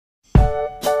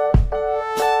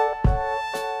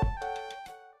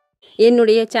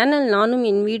என்னுடைய சேனல் நானும்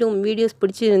என் வீடும் வீடியோஸ்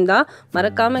பிடிச்சிருந்தா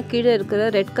மறக்காமல் கீழே இருக்கிற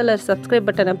ரெட் கலர் சப்ஸ்கிரைப்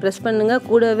பட்டனை ப்ரெஸ் பண்ணுங்கள்.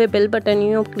 கூடவே பெல்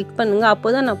பட்டனையும் கிளிக் பண்ணுங்கள். அப்போ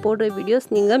தான் நான் போடுற வீடியோஸ்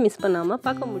நீங்கள் மிஸ் பண்ணாமல்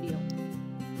பார்க்க முடியும்.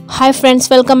 Hi friends,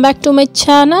 welcome back to my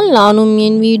channel நானும்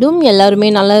என் வீடும். எல்லாருமே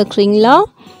நல்லா இருக்கிறீங்களா?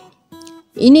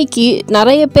 இன்றைக்கி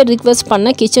நிறைய பேர் ரிக்வெஸ்ட்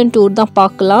பண்ண கிச்சன் டூர் தான்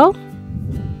பார்க்கலாம்.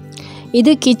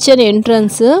 இது கிச்சன்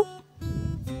என்ட்ரன்ஸு.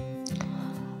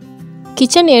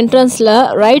 கிச்சன் என்ட்ரன்ஸில்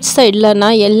ரைட் சைடில்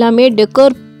நான் எல்லாமே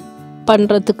டெக்கோர்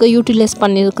பண்ணுறதுக்கு யூட்டிலைஸ்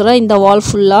பண்ணியிருக்கிறேன். இந்த வால்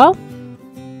ஃபுல்லாக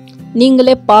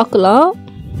நீங்களே பார்க்கலாம்.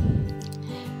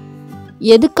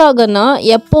 எதுக்காகனா,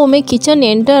 எப்போவுமே கிச்சன்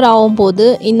என்டர் ஆகும்போது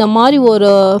இந்த மாதிரி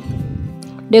ஒரு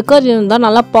டெக்கோர் இருந்தால்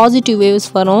நல்லா பாசிட்டிவ் வேவ்ஸ்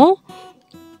வரும்.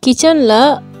 கிச்சனில்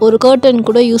ஒரு கர்டன்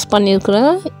கூட யூஸ்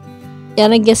பண்ணியிருக்கிறேன்.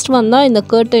 எனக்கு கெஸ்ட் வந்தால் இந்த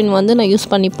கர்டன் வந்து நான்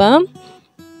யூஸ் பண்ணிப்பேன்.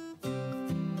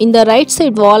 இந்த ரைட்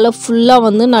சைட் வாலை ஃபுல்லாக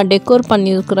வந்து நான் டெக்கோர்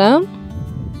பண்ணியிருக்கிறேன்.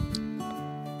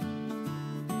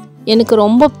 எனக்கு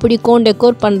ரொம்ப பிடிக்கும்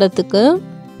டெக்கோர் பண்ணுறதுக்கு.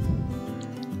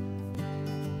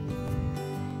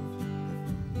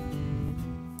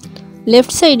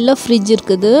 லெஃப்ட் சைடில் ஃப்ரிட்ஜ்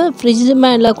இருக்குது. ஃப்ரிட்ஜ்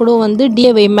மேலே கூட வந்து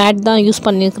டிஐஒய் மேட் தான் யூஸ்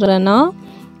பண்ணியிருக்கிறேன். நான்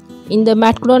இந்த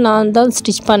மேட் கூட நான் தான்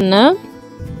ஸ்டிச் பண்ணேன்.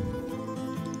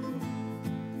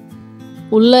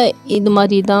 உள்ளே இது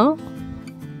மாதிரி தான்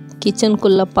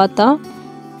கிச்சனுக்குள்ளே பார்த்தா.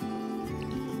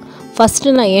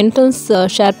 ஃபஸ்ட்டு நான் என்ட்ரன்ஸ்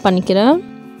ஷேர் பண்ணிக்கிறேன்.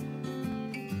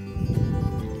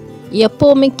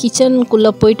 எப்போவுமே கிச்சனுக்குள்ளே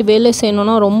போயிட்டு வேலை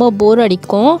செய்யணுன்னா ரொம்ப போர்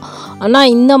அடிக்கும். ஆனால்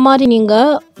இந்த மாதிரி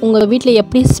நீங்கள் உங்கள் வீட்டில்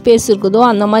எப்படி ஸ்பேஸ் இருக்குதோ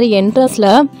அந்த மாதிரி என்ட்ரன்ஸில்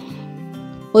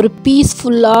ஒரு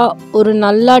பீஸ்ஃபுல்லாக ஒரு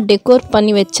நல்லா டெக்கோர்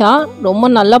பண்ணி வச்சா ரொம்ப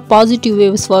நல்லா பாசிட்டிவ்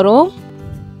வேவ்ஸ் வரும்.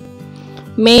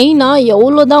 மெயினாக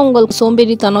எவ்வளோ தான் உங்களுக்கு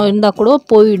சோம்பேறித்தனம் இருந்தால் கூட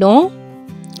போயிடும்.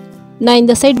 நான்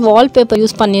இந்த சைட் வால்பேப்பர்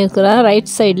யூஸ் பண்ணியிருக்கிறேன்.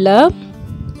 ரைட் சைடில்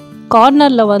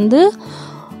கார்னரில் வந்து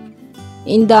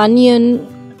இந்த அனியன்,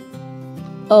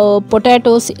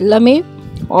 பொட்டேட்டோஸ் எல்லாமே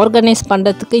ஆர்கனைஸ்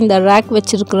பண்ணுறதுக்கு இந்த ரேக்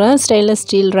வச்சுருக்குறேன். Stainless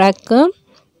steel rack.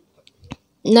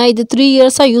 நான் இது 3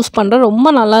 இயர்ஸாக யூஸ் பண்ணுறேன். ரொம்ப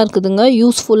நல்லா இருக்குதுங்க,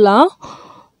 யூஸ்ஃபுல்லாக.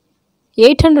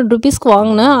 800 rupeesக்கு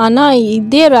வாங்கினேன். ஆனால்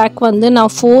இதே ரேக் வந்து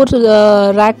நான் 4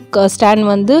 ரேக் ஸ்டாண்ட்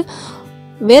வந்து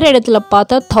வேறு இடத்துல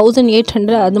பார்த்தா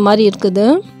 1800 அது மாதிரி இருக்குது.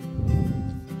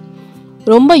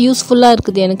 ரொம்ப யூஸ்ஃபுல்லாக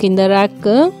இருக்குது எனக்கு இந்த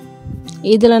ரேக்கு.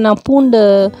 இதில் நான் பூண்டு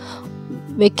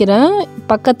வைக்கிறேன்.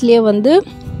 பக்கத்துலேயே வந்து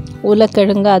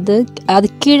உருளைக்கிழங்கு, அது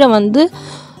கீழே வந்து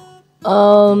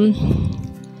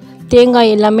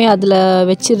தேங்காய் எல்லாமே அதில்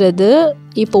வச்சிடுறது.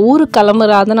 இப்போ ஊருக்கு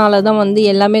கிளம்புற, அதனால தான் வந்து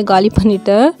எல்லாமே காலி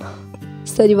பண்ணிட்டேன்.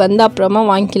 சரி, வந்து அப்புறமா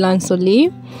வாங்கிக்கலான்னு சொல்லி.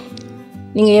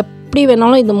 நீங்கள் எப்படி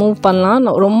வேணாலும் இதை மூவ் பண்ணலாம்.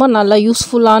 ரொம்ப நல்லா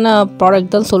யூஸ்ஃபுல்லான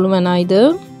ப்ராடக்ட் தான் சொல்லுவேன் நான் இது.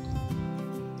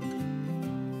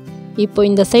 இப்போ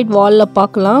இந்த சைட் வாலில்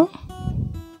பார்க்கலாம்.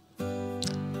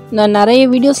 நான் நிறைய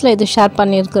வீடியோஸில் இது ஷேர்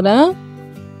பண்ணியிருக்கிறேன்.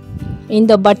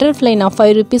 இந்த பட்டர்ஃப்ளை நான்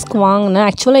 5 rupeesக்கு வாங்கினேன்.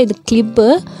 ஆக்சுவலாக இது கிளிப்பு.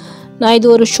 நான் இது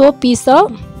ஒரு ஷோ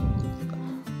பீஸாக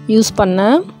யூஸ்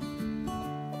பண்ணேன்.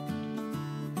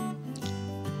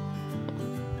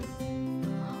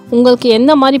 உங்களுக்கு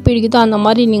எந்த மாதிரி பிடிக்குதோ அந்த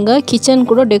மாதிரி நீங்கள் கிச்சன்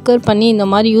கூட டெக்கோர் பண்ணி இந்த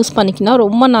மாதிரி யூஸ் பண்ணிக்கினா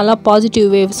ரொம்ப நல்லா பாசிட்டிவ்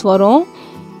வேவ்ஸ் வரும்.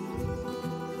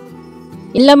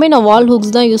 எல்லாமே நான் வால்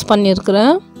ஹூக்ஸ் தான் யூஸ்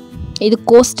பண்ணியிருக்கிறேன். இது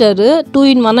கோஸ்டரு 2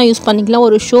 in 1 யூஸ் பண்ணிக்கலாம்.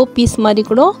 ஒரு ஷோ பீஸ் மாதிரி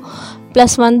கூட,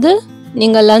 ப்ளஸ் வந்து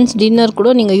நீங்கள் லன்ச் டின்னர் கூட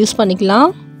நீங்கள் யூஸ் பண்ணிக்கலாம்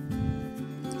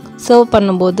சர்வ்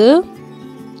பண்ணும்போது.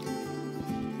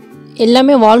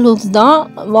 எல்லாமே வால் ஹூக்ஸ் தான்.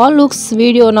 வால் ஹூக்ஸ்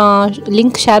வீடியோ நான்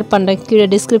லிங்க் ஷேர் பண்ணுறேன் கீழே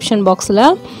டிஸ்கிரிப்ஷன் பாக்ஸில்.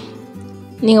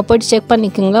 நீங்கள் போய்ட்டு செக்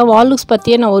பண்ணிக்கோங்க. வால் ஹூக்ஸ்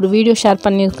பற்றியே நான் ஒரு வீடியோ ஷேர்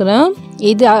பண்ணியிருக்கிறேன்.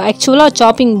 இது ஆக்சுவலாக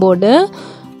சாப்பிங் போர்டு.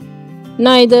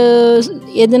 நான் இது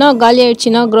எதுனா காலி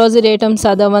ஆகிடுச்சின்னா க்ராசரி ஐட்டம்ஸ்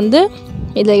அதை வந்து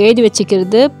இதில் எழுதி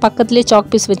வச்சுக்கிறது. பக்கத்துலேயே சாக்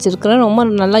பீஸ் வச்சுருக்கிறேன். ரொம்ப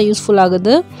நல்லா யூஸ்ஃபுல்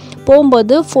ஆகுது.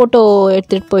 போகும்போது ஃபோட்டோ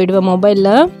எடுத்துகிட்டு போயிடுவேன்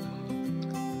மொபைலில்.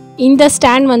 இந்த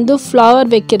ஸ்டாண்ட் வந்து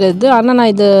ஃப்ளவர் வைக்கிறது. ஆனால்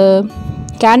நான் இது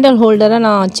கேண்டில் ஹோல்டரை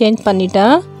நான் சேஞ்ச்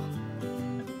பண்ணிட்டேன்.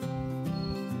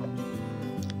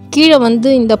 கீழே வந்து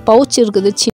இந்த பவுச்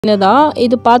இருக்குது சின்னதாக.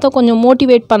 இது பார்த்தா கொஞ்சம்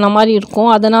மோட்டிவேட் பண்ண மாதிரி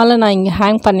இருக்கும். அதனால் நான் இங்கே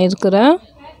ஹேங் பண்ணியிருக்கிறேன்.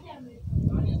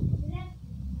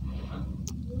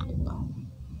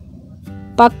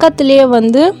 பக்கத்துலேயே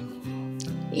வந்து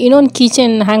இன்னொன்று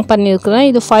கீச்செயின் ஹேங் பண்ணியிருக்கிறேன்.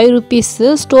 இது 5 rupees.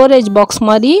 ஸ்டோரேஜ் பாக்ஸ்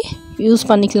மாதிரி யூஸ்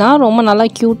பண்ணிக்கலாம். ரொம்ப நல்லா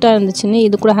க்யூட்டாக இருந்துச்சுன்னு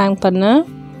இது கூட ஹேங் பண்ணேன்.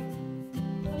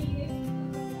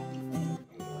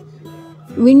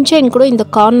 விண்ட்செயின் கூட இந்த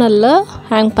கார்னரில்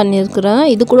ஹேங் பண்ணியிருக்கிறேன்.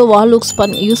 இது கூட வால் ஹூக்ஸ்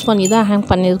யூஸ் பண்ணி தான் ஹேங்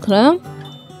பண்ணியிருக்கிறேன்.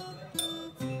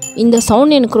 இந்த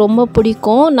சவுண்ட் எனக்கு ரொம்ப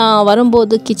பிடிக்கும். நான்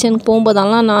வரும்போது கிச்சனுக்கு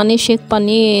போகும்போதெல்லாம் நானே ஷேக்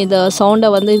பண்ணி இந்த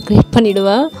சவுண்டை வந்து க்ரியேட்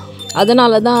பண்ணிவிடுவேன்.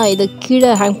 அதனால தான் இதை கீழே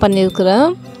ஹேங் பண்ணியிருக்கிறேன்.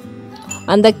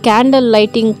 அந்த கேண்டில்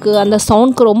லைட்டிங்க்கு அந்த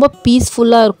சவுண்ட்க்கு ரொம்ப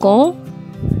பீஸ்ஃபுல்லாக இருக்கும்.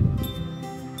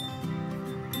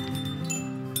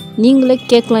 நீங்களே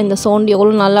கேட்கலாம் இந்த சவுண்ட்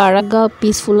எவ்வளோ நல்லா அழகாக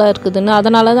பீஸ்ஃபுல்லாக இருக்குதுன்னு.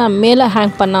 அதனால தான் மேலே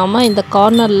ஹேங் பண்ணாமல் இந்த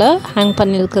கார்னரில் ஹேங்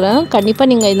பண்ணியிருக்கிறேன். கண்டிப்பாக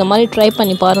நீங்கள் இந்த மாதிரி ட்ரை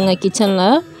பண்ணி பாருங்கள்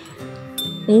கிச்சனில்.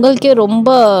 உங்களுக்கே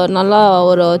ரொம்ப நல்லா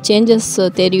ஒரு சேஞ்சஸ்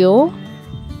தெரியும்.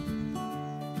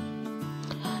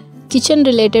 கிச்சன்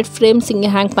ரிலேட்டட் ஃப்ரேம்ஸ்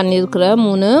இங்கே ஹேங் பண்ணியிருக்கிறேன்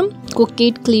 3. Cook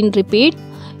it clean repeat.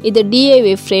 இது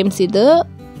DIY ஃப்ரேம்ஸ்.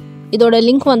 இதோட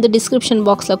லிங்க் வந்து டிஸ்கிரிப்ஷன்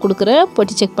பாக்ஸில் கொடுக்குறேன்,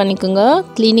 போட்டு செக் பண்ணிக்கோங்க.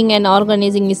 Cleaning and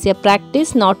organising is a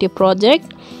practice, not a project.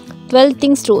 12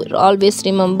 things to always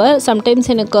remember. Sometimes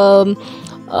எனக்கு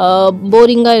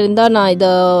போரிங்காக இருந்தால் நான்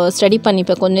இதை ஸ்டடி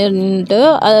பண்ணிப்பேன் கொஞ்சம் நின்றுட்டு.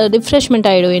 ரிஃப்ரெஷ்மெண்ட்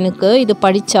ஆகிடும் எனக்கு இது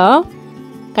படித்தா.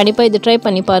 கண்டிப்பாக இது ட்ரை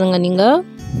பண்ணி பாருங்கள் நீங்கள்.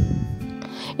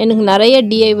 எனக்கு நிறைய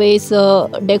DIYs,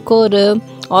 டெக்கோரு,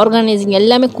 ஆர்கனைசிங்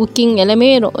எல்லாமே, குக்கிங் எல்லாமே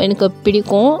எனக்கு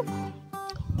பிடிக்கும்.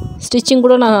 ஸ்டிச்சிங்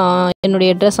கூட நான்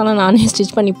என்னுடைய ட்ரெஸ்ஸெல்லாம் நானே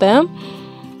ஸ்டிச் பண்ணிப்பேன்.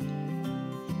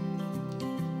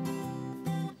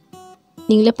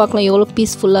 நீங்களே பார்க்கலாம் எவ்வளோ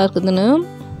பீஸ்ஃபுல்லாக இருக்குதுன்னு.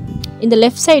 இந்த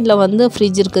லெஃப்ட் சைடில் வந்து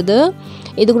ஃப்ரிட்ஜ் இருக்குது.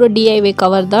 இது கூட DIY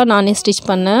கவர் தான், நானே ஸ்டிச்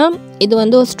பண்ணேன். இது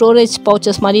வந்து ஒரு ஸ்டோரேஜ்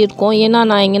பவுச்சஸ் மாதிரி இருக்கும். ஏன்னா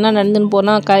நான் எங்கேனா நடந்துன்னு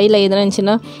போனால் கையில் எதுனா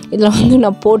இருந்துச்சுன்னா இதில் வந்து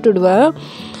நான் போட்டுவிடுவேன்.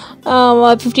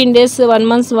 15 days 1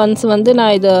 month ஒன்ஸ் வந்து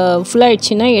நான் இதை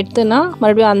ஃபுல்லாகிடுச்சின்னா எடுத்துனா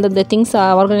மறுபடியும் அந்தந்த திங்ஸ்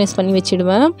ஆர்கனைஸ் பண்ணி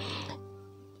வச்சுடுவேன்.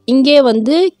 இங்கே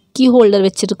வந்து கீ ஹோல்டர்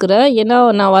வச்சுருக்கிறேன். ஏன்னா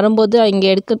நான் வரும்போது இங்கே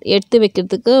எடுத்து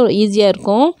வைக்கிறதுக்கு ஈஸியாக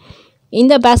இருக்கும்.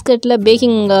 இந்த பேஸ்கெட்டில்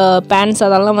பேக்கிங் பேன்ஸ்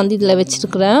அதெல்லாம் வந்து இதில்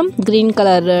வச்சுருக்கிறேன். Green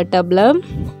colour டப்பில்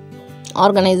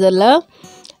ஆர்கனைசரில்.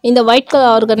 இந்த ஒயிட்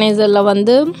கலர் ஆர்கனைசரில்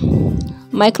வந்து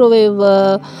மைக்ரோவேவ்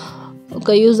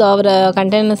யூஸ் ஆகிற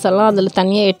கண்டெய்னர்ஸ் எல்லாம் அதில்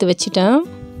தனியாக எடுத்து வச்சுட்டேன்.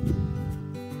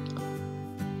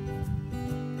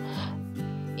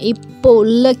 இப்போ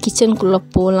உள்ள கிச்சனுக்குள்ளே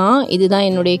போகலாம். இதுதான்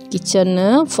என்னுடைய கிச்சன்னு.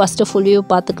 ஃபஸ்ட்டு ஃபுல் வியூ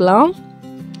பார்த்துக்கலாம்.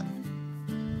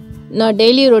 நான்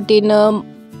டெய்லி ரொட்டீனு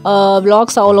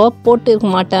vlogs அவ்வளோவா போட்டு இருக்க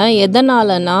மாட்டேன்.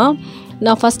 எதனாலனா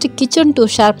நான் ஃபஸ்ட்டு கிச்சன்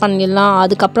டூர் ஷேர் பண்ணிடலாம்,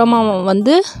 அதுக்கப்புறமா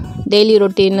வந்து டெய்லி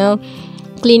ரொட்டீனு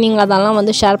க்ளீனிங் அதெல்லாம்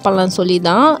வந்து ஷேர் பண்ணலான்னு சொல்லி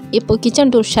தான் இப்போ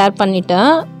கிச்சன் டூர் ஷேர்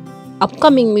பண்ணிட்டேன்.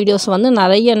 அப்கமிங் வீடியோஸ் வந்து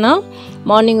நிறையனா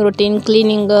மார்னிங் ரொட்டீன்,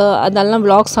 க்ளீனிங்கு அதெல்லாம்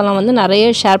vlogs எல்லாம் வந்து நிறைய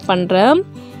ஷேர் பண்ணுறேன்.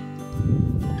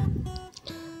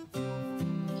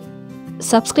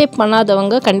 சப்ஸ்கிரைப்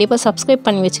பண்ணாதவங்க கண்டிப்பாக சப்ஸ்கிரைப்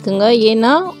பண்ணி வச்சுக்கோங்க.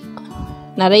 ஏன்னா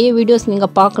நிறைய வீடியோஸ்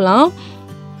நீங்கள் பார்க்கலாம்.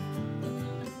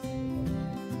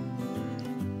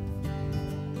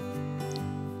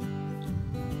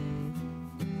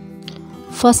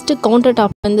 ஃபஸ்ட்டு கவுண்டர்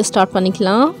டாப்லேருந்து ஸ்டார்ட்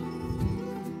பண்ணிக்கலாம்.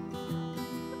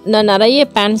 நான் நிறைய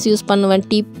பேன்ஸ் யூஸ் பண்ணுவேன்.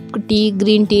 டீ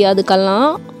க்ரீன் டீ அதுக்கெல்லாம்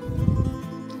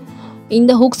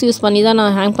இந்த ஹூக்ஸ் யூஸ் பண்ணி தான்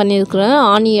நான் ஹேங் பண்ணியிருக்கிறேன்.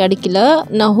 ஆணி அடிக்கல.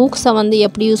 நான் ஹூக்ஸை வந்து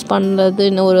எப்படி யூஸ்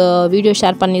பண்ணுறதுன்னு ஒரு வீடியோ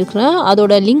ஷேர் பண்ணியிருக்கிறேன்.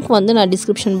 அதோட லிங்க் வந்து நான்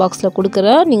டிஸ்கிரிப்ஷன் பாக்ஸில்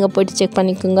கொடுக்குறேன், நீங்கள் போய்ட்டு செக்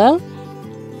பண்ணிக்கோங்க.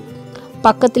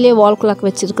 பக்கத்துலேயே வால் கிளாக்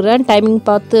வச்சுருக்கிறேன். டைமிங்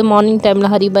பார்த்து மார்னிங்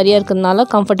டைமில் ஹரிபரியாக இருக்கிறதுனால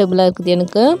கம்ஃபர்டபுளாக இருக்குது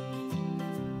எனக்கு.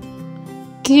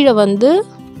 கீழே வந்து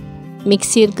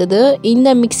மிக்ஸி இருக்குது.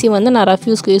 இந்த மிக்ஸி வந்து நான் ரஃப்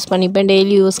யூஸ்க்கு யூஸ் பண்ணிப்பேன்.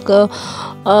 டெய்லி யூஸ்க்கு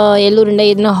எள்ளுருண்டை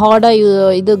எதுனா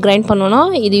ஹார்டாக இது கிரைண்ட் பண்ணோன்னா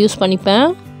இது யூஸ் பண்ணிப்பேன்.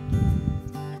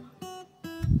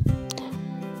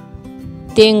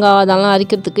 தேங்காய் அதெல்லாம்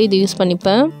அரைக்கிறதுக்கு இது யூஸ்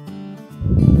பண்ணிப்பேன்.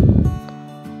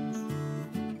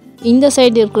 இந்த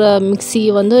சைடு இருக்கிற மிக்ஸி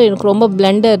வந்து எனக்கு ரொம்ப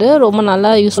பிளெண்டரு ரொம்ப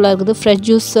நல்லா யூஸ்ஃபுல்லாக இருக்குது. ஃப்ரெஷ்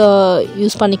ஜூஸ்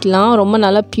யூஸ் பண்ணிக்கலாம். ரொம்ப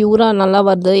நல்லா ப்யூராக நல்லா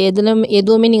வருது.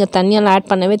 எதுவுமே நீங்கள் தண்ணியெல்லாம் ஆட்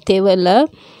பண்ணவே தேவையில்லை.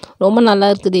 ரொம்ப நல்லா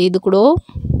இருக்குது. இது கூட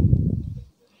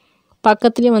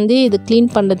பக்கத்துலேயே வந்து இது க்ளீன்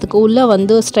பண்ணுறதுக்கு உள்ளே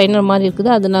வந்து ஸ்ட்ரைனர் மாதிரி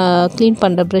இருக்குது. அது நான் க்ளீன்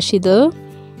பண்ணுற ப்ரஷ்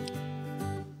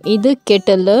இது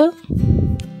கெட்டலு.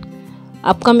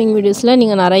 அப்கமிங் வீடியோஸில்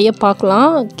நீங்கள் நிறைய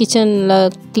பார்க்கலாம். கிச்சனில்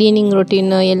க்ளீனிங்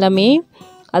ரொட்டீன் எல்லாமே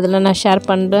அதில் நான் ஷேர்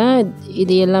பண்ணுறேன்.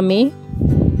 இது எல்லாமே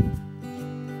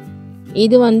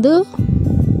இது வந்து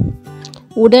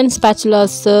உடன்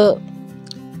ஸ்பேச்சுலாஸு,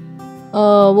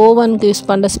 ஓவனுக்கு யூஸ்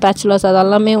பண்ணுற ஸ்பேச்சுலாஸ்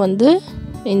அதெல்லாமே வந்து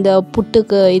இந்த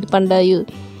புட்டுக்கு இது பண்ணுற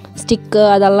ஸ்டிக்கு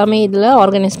அதெல்லாமே இதில்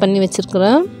ஆர்கனைஸ் பண்ணி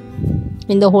வச்சுருக்குறேன்.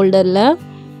 இந்த ஹோல்டரில்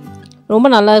ரொம்ப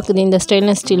நல்லா இருக்குது இந்த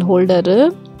ஸ்டெயின்லெஸ் ஸ்டீல் ஹோல்டரு.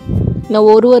 நான்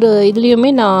ஒரு இதுலேயுமே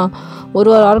நான்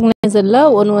ஒரு ஆர்கனைசரில்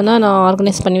ஒன்று நான்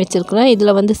ஆர்கனைஸ் பண்ணி வச்சுருக்கிறேன்.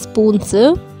 இதில் வந்து ஸ்பூன்ஸு,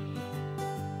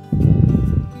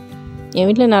 என்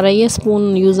வீட்டில் நிறைய ஸ்பூன்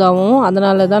யூஸ் ஆகும்.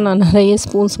 அதனால தான் நான் நிறைய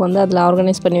ஸ்பூன்ஸ் வந்து அதில்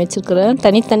ஆர்கனைஸ் பண்ணி வச்சுருக்கிறேன்.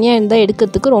 தனித்தனியாக இருந்தால்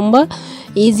எடுக்கிறதுக்கு ரொம்ப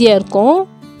ஈஸியாக இருக்கும்.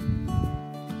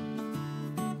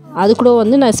 அது கூட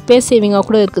வந்து நான் ஸ்பேஸ் சேவிங்காக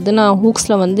கூட இருக்குது. நான்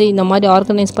ஹூக்ஸில் வந்து இந்த மாதிரி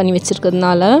ஆர்கனைஸ் பண்ணி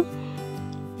வச்சுருக்கிறதுனால.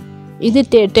 இது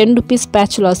 10 rupees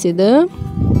ஸ்பேச்சுலாஸ்.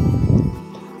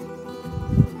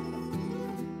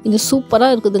 இது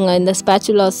சூப்பராக இருக்குதுங்க இந்த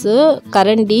ஸ்பேச்சுலாஸு.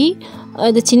 கரண்டி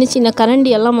இது சின்ன சின்ன கரண்டி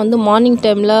எல்லாம் வந்து மார்னிங்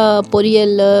டைமில்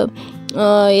பொரியல்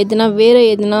எதுனா வேறு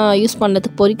எதுனா யூஸ்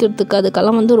பண்ணுறதுக்கு பொரிக்கிறதுக்கு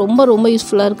அதுக்கெல்லாம் வந்து ரொம்ப ரொம்ப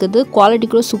யூஸ்ஃபுல்லாக இருக்குது. குவாலிட்டி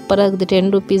கூட சூப்பராக இருக்குது. 10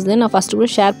 rupees நான் ஃபஸ்ட்டு கூட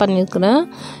ஷேர் பண்ணியிருக்கிறேன்.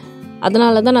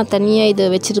 அதனால தான் நான் தனியாக இது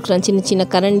வச்சுருக்கிறேன், சின்ன சின்ன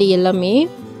கரண்டி எல்லாமே.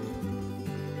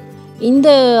 இந்த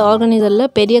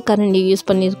ஆர்கனைசரில் பெரிய கரண்டி யூஸ்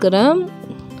பண்ணியிருக்கிறேன்.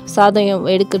 சாதம்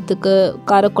எடுக்கிறதுக்கு,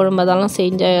 காரக்குழம்பு அதெல்லாம்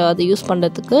செஞ்ச அது யூஸ்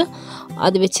பண்ணுறதுக்கு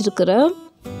அது வச்சுருக்கிறேன்.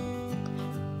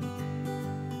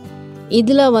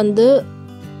 இதில் வந்து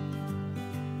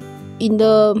இந்த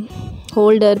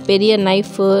ஹோல்டர், பெரிய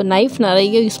நைஃப்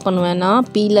நிறைய யூஸ் பண்ணுவேன் நான்.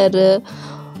 பீலரு,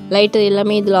 லைட்டர்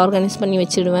எல்லாமே இதில் ஆர்கனைஸ் பண்ணி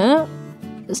வச்சுடுவேன்.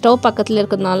 ஸ்டவ் பக்கத்தில்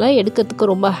இருக்கிறதுனால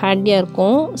எடுக்கிறதுக்கு ரொம்ப ஹேண்டியாக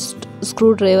இருக்கும். ஸ்க்ரூ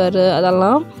ட்ரைவரு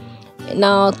அதெல்லாம்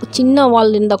நான் சின்ன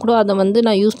வால் இருந்தால் கூட அதை வந்து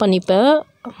நான் யூஸ் பண்ணிப்பேன்,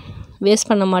 வேஸ்ட்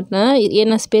பண்ண மாட்டேன்.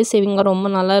 ஏன்னா ஸ்பேஸ் சேவிங்காக ரொம்ப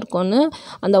நல்லா இருக்கும்னு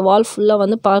அந்த வால் ஃபுல்லாக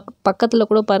வந்து பக்கத்தில்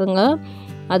கூட பாருங்கள்,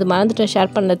 அது மறந்துட்டேன்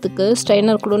ஷேர் பண்ணுறதுக்கு.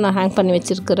 ஸ்ட்ரைனர் கூட நான் ஹேங் பண்ணி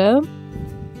வச்சுருக்கிறேன்.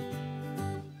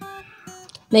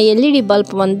 நான் எல்இடி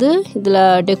பல்ப் வந்து இதில்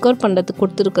டெக்கோர் பண்ணுறதுக்கு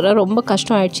கொடுத்துருக்குறேன். ரொம்ப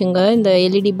கஷ்டம் ஆயிடுச்சுங்க இந்த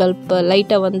எல்இடி பல்ப்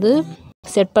லைட்டை வந்து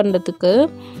செட் பண்ணுறதுக்கு.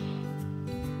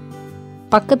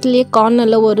 பக்கத்துலேயே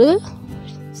கார்னரில் ஒரு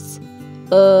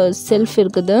செல்ஃப்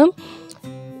இருக்குது.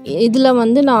 இதில்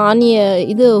வந்து நான்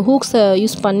ஹூக்ஸை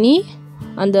யூஸ் பண்ணி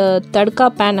அந்த தடுக்கா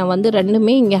பேனை வந்து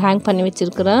ரெண்டுமே இங்கே ஹேங் பண்ணி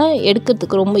வச்சுருக்கிறேன்,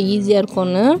 எடுக்கிறதுக்கு ரொம்ப ஈஸியாக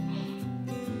இருக்கும்னு.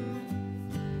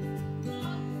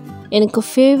 எனக்கு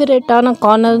ஃபேவரட்டான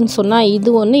கார்னர்னு சொன்னால் இது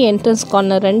ஒன்று, என்ட்ரன்ஸ்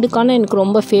கார்னர். 2 கார்னர் எனக்கு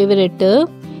ரொம்ப ஃபேவரெட்டு.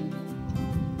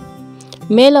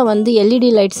 மேலே வந்து எல்இடி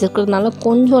லைட்ஸ் இருக்கிறதுனால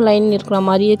கொஞ்சம் லைன் இருக்கிற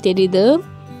மாதிரியே தெரியுது.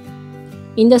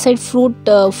 இந்த side fruit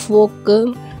folk,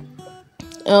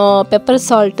 pepper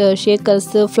salt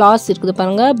ஷேக்கர்ஸு, flowers இருக்குது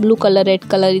பாருங்கள், ப்ளூ கலர்,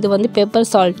 ரெட் கலர். இது வந்து பெப்பர்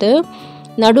சால்ட்டு.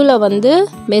 நடுவில் வந்து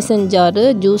மேசன் ஜாரு,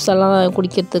 ஜூஸ் எல்லாம்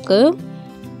குடிக்கிறதுக்கு.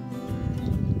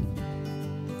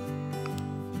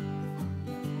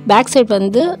 பேக் சைட்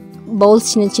வந்து பவுல்ஸ்,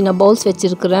 சின்ன சின்ன பவுல்ஸ்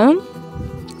வச்சுருக்கிறேன்.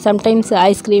 சம்டைம்ஸ்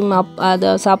ஐஸ்கிரீம்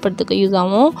அதை சாப்பிட்றதுக்கு யூஸ்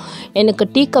ஆகும். எனக்கு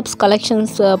டீ கப்ஸ்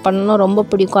கலெக்ஷன்ஸ் பண்ணணும் ரொம்ப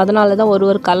பிடிக்கும். அதனால தான்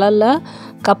ஒரு கலரில்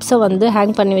கப்ஸை வந்து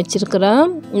ஹேங் பண்ணி வச்சுருக்கிறேன்.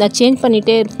 நான் சேஞ்ச்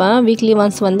பண்ணிகிட்டே இருப்பேன். வீக்லி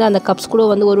ஒன்ஸ் வந்து அந்த கப்ஸ் கூட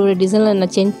வந்து ஒரு டிசைனில்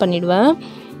நான் சேஞ்ச் பண்ணிவிடுவேன்.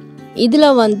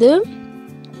 இதில் வந்து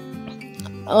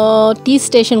டீ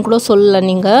ஸ்டேஷன் கூட சொல்லலை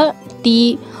நீங்கள். டீ,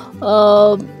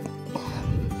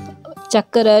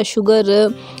 சர்க்கரை, சுகரு,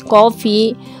 காஃபி,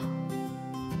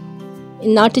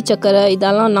 நாட்டு சர்க்கரை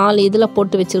இதெல்லாம் 4 இதில்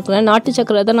போட்டு வச்சுருக்கிறேன். நாட்டு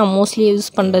சர்க்கரை தான் நான் மோஸ்ட்லி யூஸ்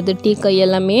பண்ணுறது டீ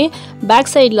எல்லாமே.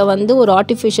 பேக் சைடில் வந்து ஒரு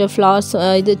ஆர்டிஃபிஷியல் ஃப்ளார்ஸ்,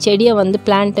 இது செடியை வந்து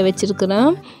பிளான்ட்டை வச்சுருக்கிறேன்.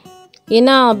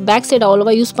 ஏன்னா பேக் சைடு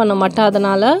அவ்வளோவா யூஸ் பண்ண மாட்டேன்,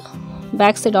 அதனால்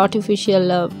பேக் சைடு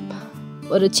ஆர்டிஃபிஷியலில்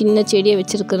ஒரு சின்ன செடியை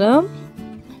வச்சுருக்கிறேன்.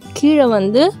 கீழே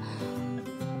வந்து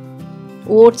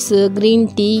ஓட்ஸு, க்ரீன்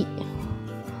டீ,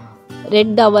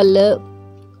 ரெட் அவல்,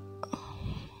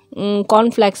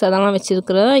 கார்ன்ஃப்ளாக்ஸ் அதெல்லாம்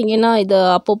வச்சுருக்கிறேன். ஏன்னா இது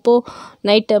அப்பப்போ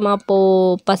நைட் டைம்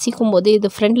அப்போது பசிக்கும் போது இது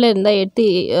ஃப்ரண்டில் இருந்தால் எடுத்து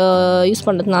யூஸ்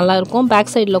பண்ணுறது நல்லாயிருக்கும்.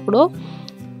 பேக் சைடில் கூட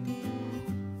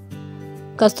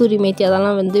கஸ்தூரி மேத்தி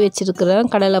அதெல்லாம் வந்து வச்சுருக்கிறேன்,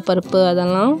 கடலை பருப்பு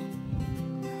அதெல்லாம்.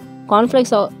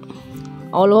 கார்ன்ஃப்ளாக்ஸ்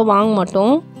அவ்வளோவா வாங்க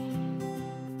மாட்டோம்,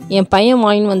 என் பையன்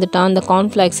வாங்கின்னு வந்துட்டான் அந்த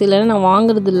கார்ன்ஃப்ளாக்ஸ். இல்லைன்னா நான்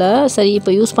வாங்குறதில்ல, சரி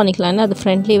இப்போ யூஸ் பண்ணிக்கலான்னு அது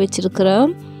ஃப்ரண்ட்லேயே வச்சுருக்கிறேன்.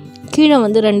 கீழே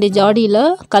வந்து 2 ஜாடியில்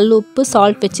கல் உப்பு,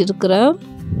 சால்ட் வச்சுருக்கிறேன்.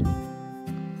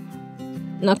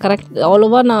 நான்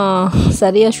அவ்வளோவா நான்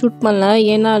சரியாக ஷூட் பண்ணல,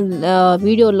 ஏன்னா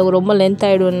வீடியோவில் ரொம்ப லென்த்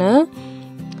ஆகிடுவேன்னு.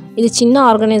 இது சின்ன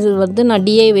ஆர்கனைசர் வந்து நான்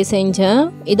டிஐவை செஞ்சேன்.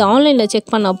 இது ஆன்லைனில்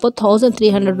செக் பண்ணப்போ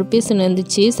 1300 rupeesன்னு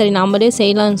இருந்துச்சு. சரி நம்மளே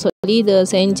செய்யலான்னு சொல்லி இது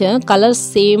செஞ்சேன். கலர்ஸ்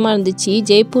சேமாக இருந்துச்சு.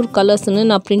 ஜெய்ப்பூர் கலர்ஸ்னு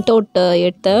நான் பிரிண்ட் அவுட்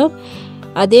எடுத்தேன்.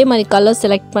 அதே மாதிரி கலர்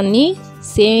செலக்ட் பண்ணி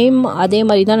சேம் அதே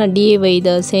மாதிரி தான் நான் டிஐவை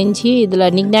இதை செஞ்சு இதில்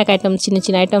நிக்னாக் ஐட்டம்ஸ், சின்ன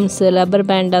சின்ன ஐட்டம்ஸு, ரப்பர்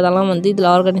பேண்ட் அதெல்லாம் வந்து இதில்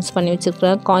ஆர்கனைஸ் பண்ணி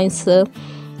வச்சுருக்கிறேன். காயின்ஸு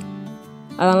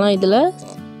அதெல்லாம் இதில்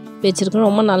வச்சுருக்கேன்.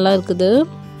 ரொம்ப நல்லா இருக்குது.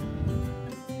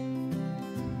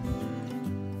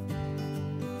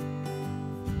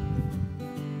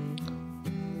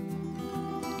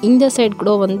 இந்த சைடு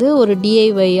கூட வந்து ஒரு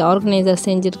டிஐவை ஆர்கனைசர்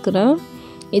செஞ்சுருக்கிறேன்.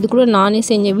 இது கூட நானே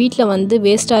செஞ்சேன். வீட்டில் வந்து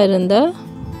வேஸ்ட்டாக இருந்த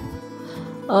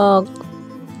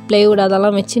ப்ளைவுட்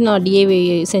அதெல்லாம் வச்சு நான் டிஐவை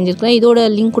செஞ்சுருக்கிறேன். இதோட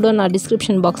லிங்க் கூட நான்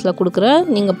டிஸ்கிரிப்ஷன் பாக்ஸில் கொடுக்குறேன்,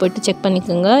 நீங்கள் போய்ட்டு செக்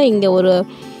பண்ணிக்கோங்க. இங்கே ஒரு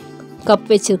கப்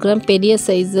வச்சுருக்கிறேன், பெரிய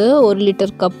சைஸு 1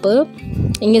 லிட்டர் கப்பு.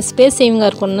 இங்கே ஸ்பேஸ் சேவிங்காக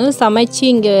இருக்கும்னு சமைச்சு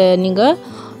இங்கே நீங்கள்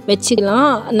வச்சுக்கலாம்.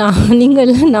 நீங்கள்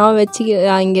இல்லை, நான்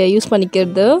இங்கே யூஸ்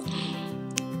பண்ணிக்கிறது.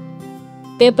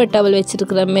 பேப்பர் டவல்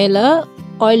வச்சுருக்கிறேன். மேலே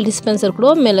ஆயில் டிஸ்பென்சர்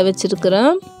கூட மேலே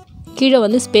வச்சுருக்கிறேன். கீழே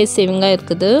வந்து ஸ்பேஸ் சேவிங்காக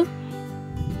இருக்குது.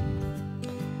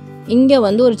 இங்கே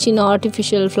வந்து ஒரு சின்ன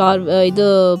ஆர்டிஃபிஷியல் ஃப்ளவர் இது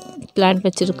பிளான்ட்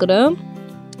வச்சுருக்கிறேன்.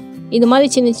 இது மாதிரி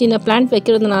சின்ன சின்ன பிளான்ட்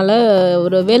வைக்கிறதுனால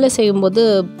ஒரு வேலை செய்யும்போது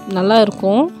நல்லா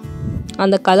இருக்கும்.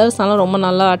 அந்த கலர்ஸ்லாம் ரொம்ப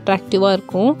நல்லா அட்ராக்டிவாக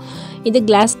இருக்கும். இது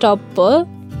கிளாஸ் டாப்பு.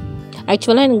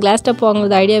 ஆக்சுவலாக எனக்கு கிளாஸ் டாப்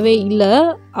வாங்குறது ஐடியாவே இல்லை.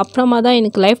 அப்புறமா தான்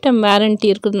எனக்கு லைஃப் டைம் வாரண்ட்டி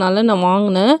இருக்கிறதுனால நான்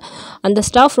வாங்கினேன். அந்த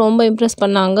ஸ்டாஃப் ரொம்ப இம்ப்ரெஸ்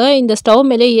பண்ணாங்க. இந்த ஸ்டவ்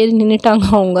மேலே ஏறி நின்றுட்டாங்க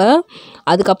அவங்க.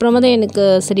 அதுக்கப்புறமா தான் எனக்கு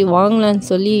சரி வாங்கலான்னு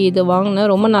சொல்லி இது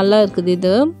வாங்கினேன். ரொம்ப நல்லா இருக்குது,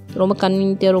 இது ரொம்ப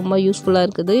கன்வீனியன்ட்டாக ரொம்ப யூஸ்ஃபுல்லாக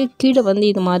இருக்குது. கீழே வந்து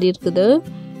இது மாதிரி இருக்குது.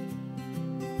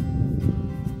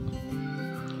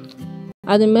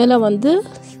 அது மேலே வந்து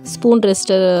ஸ்பூன்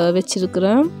ரெஸ்டர்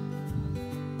வச்சுருக்கிறேன்.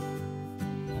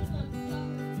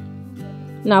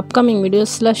 நான் அப்கமிங்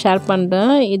வீடியோஸில் ஷேர்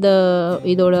பண்ணுறேன்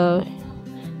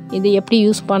இது எப்படி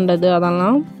யூஸ் பண்ணுறது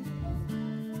அதெல்லாம்.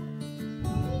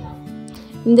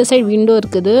 இந்த சைடு விண்டோ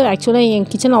இருக்குது. ஆக்சுவலாக என்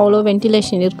கிச்சன் அவ்வளோ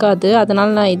வென்டிலேஷன் இருக்காது,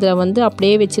 அதனால் நான் இதில் வந்து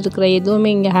அப்படியே வச்சுருக்கிறேன்,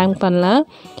 எதுவுமே இங்கே ஹேங் பண்ணல.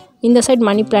 இந்த சைடு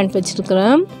மணி பிளான்ட்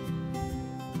வச்சுருக்கிறேன்.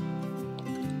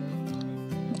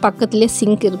 பக்கத்துலேயே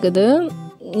சிங்க் இருக்குது.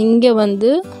 இங்கே வந்து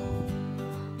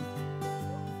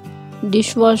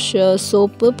டிஷ்வாஷ்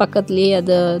சோப்பு பக்கத்துலேயே,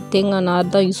 அது தேங்காய்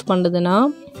நார் தான் யூஸ் பண்ணுறதுன்னா.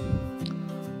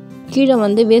 கீழே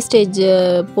வந்து வேஸ்டேஜ்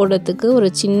போடுறதுக்கு ஒரு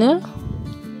சின்ன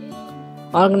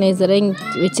ஆர்கனைசரை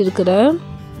வச்சுருக்கிறேன்.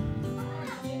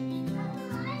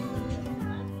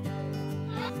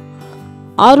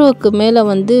 ஆர்ஓக்கு மேலே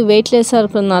வந்து வெயிட்லெஸ்ஸாக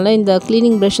இருக்கிறதுனால இந்த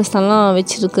க்ளீனிங் ப்ரஷஸ் எல்லாம்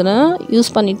வச்சுருக்கிறேன்.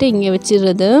 யூஸ் பண்ணிவிட்டு இங்கே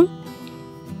வச்சிடுறது.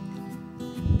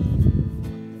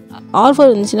 ஆர்ஓ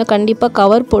இருந்துச்சுன்னா கண்டிப்பாக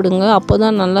கவர் போடுங்க, அப்போ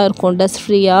தான் நல்லாயிருக்கும் டஸ்ட்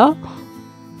ஃப்ரீயாக.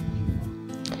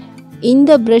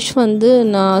 இந்த ப்ரஷ் வந்து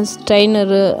நான்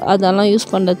ஸ்ட்ரைனரு அதெல்லாம் யூஸ்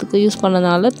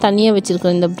பண்ணதுனால தனியாக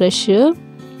வச்சுருக்கிறேன் இந்த ப்ரஷ்ஷு.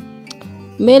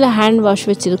 மேலே ஹேண்ட் வாஷ்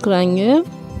வச்சுருக்குறாங்க.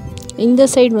 இந்த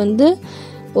சைடு வந்து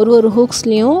ஒரு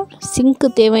ஹூக்ஸ்லேயும் சிங்க்கு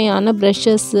தேவையான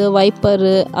ப்ரஷஸ்ஸு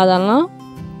வைப்பரு அதெல்லாம்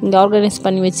இங்கே ஆர்கனைஸ்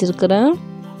பண்ணி வச்சுருக்கிறேன்.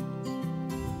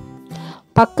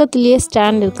 பக்கத்துலேயே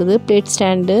ஸ்டாண்ட் இருக்குது, பிளேட்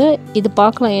ஸ்டாண்டு. இது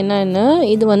பார்க்கலாம் என்னென்னு.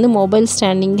 இது வந்து மொபைல்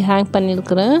ஸ்டாண்ட் இங்கே ஹேங்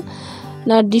பண்ணியிருக்கிறேன்.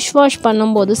 நான் டிஷ் வாஷ்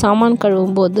பண்ணும்போது சாமான்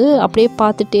கழுவும்போது அப்படியே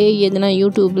பார்த்துட்டே எதுனா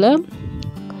யூடியூப்பில்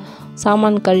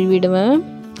சாமான் கழுவிடுவேன்.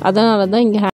 அதனால தான்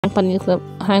இங்கே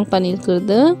ஹேங்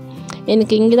பண்ணியிருக்கிறது.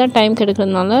 எனக்கு இங்கே தான் டைம்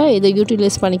கிடைக்கிறதுனால இதை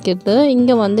யூட்டிலைஸ் பண்ணிக்கிறது.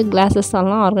 இங்கே வந்து கிளாஸஸ்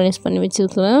எல்லாம் ஆர்கனைஸ் பண்ணி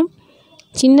வச்சுருக்கிறேன்.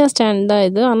 சின்ன ஸ்டாண்ட் தான்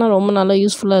இது, ஆனால் ரொம்ப நல்லா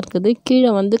யூஸ்ஃபுல்லாக இருக்குது.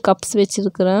 கீழே வந்து கப்ஸ்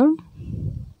வச்சுருக்கிறேன்.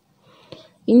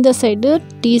 இந்த சைடு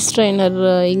டீ ஸ்ட்ரைனர்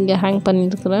இங்கே ஹேங்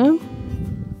பண்ணியிருக்கிறேன்.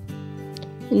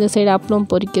 இந்த சைடு அப்பளம்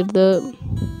பொரிக்கிறது.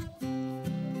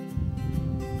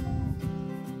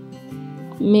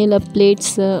 மேலே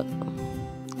பிளேட்ஸு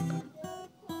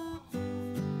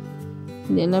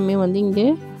இது எல்லாமே வந்து இங்கே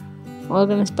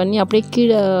ஆர்கனைஸ் பண்ணி அப்படியே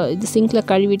கீழே இது சிங்கில்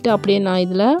கழுவிட்டு அப்படியே நான்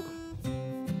இதில்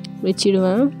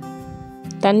வச்சிடுவேன்.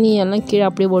 தண்ணி எல்லாம் கீழே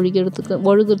அப்படியே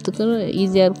ஒழுகிறதுக்கு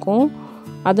ஈஸியாக இருக்கும்.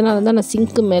 அதனால தான் நான்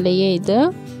சிங்க்கு மேலேயே இதை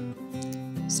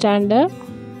ஸ்டாண்டை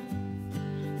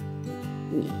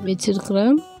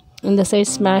வச்சுருக்கிறேன். இந்த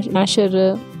சைட் மேஷரு,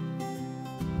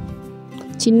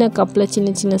 சின்ன கப்பில்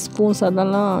சின்ன சின்ன ஸ்பூன்ஸ்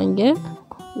அதெல்லாம் இங்கே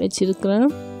வச்சுருக்கிறேன்.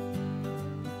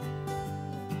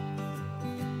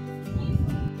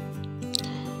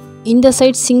 இந்த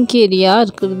சைட் சிங்க் ஏரியா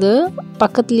இருக்கிறது.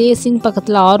 பக்கத்துலேயே சிங்க்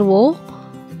பக்கத்தில் ஆர்ஓ.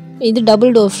 இது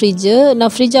டபுள் டோர் ஃப்ரிட்ஜு.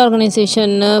 நான் ஃப்ரிட்ஜ்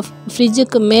ஆர்கனைசேஷன்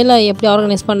ஃப்ரிட்ஜுக்கு மேலே எப்படி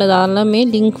ஆர்கனைஸ் பண்ணுறது எல்லாமே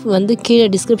லிங்க் வந்து கீழே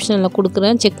டிஸ்கிரிப்ஷனில்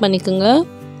கொடுக்குறேன், செக் பண்ணிக்கோங்க.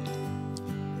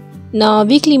 நான்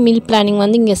வீக்லி மீல் பிளானிங்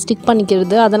வந்து இங்கே ஸ்டிக்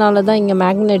பண்ணிக்கிறது, அதனால தான் இங்கே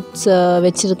மேக்னெட்ஸ்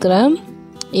வச்சுருக்கிறேன்.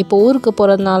 இப்போ ஊருக்கு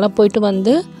போகிறதுனால போயிட்டு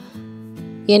வந்து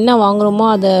என்ன வாங்குகிறோமோ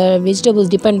அதை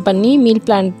வெஜிடபிள்ஸ் டிபெண்ட் பண்ணி மீல்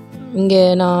பிளான் இங்கே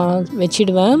நான்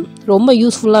வச்சிடுவேன். ரொம்ப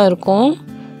யூஸ்ஃபுல்லாக இருக்கும்.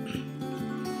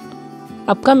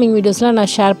 அப்கமிங் வீடியோஸில்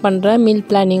நான் ஷேர் பண்ணுறேன் மீல்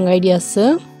பிளானிங் ஐடியாஸு.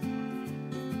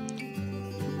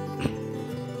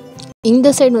 இந்த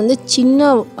சைடு வந்து சின்ன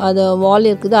அது வால்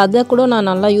இருக்குது, அதை கூட நான்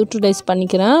நல்லா யூட்டிலைஸ்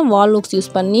பண்ணிக்கிறேன். வால் ஹூக்ஸ்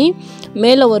யூஸ் பண்ணி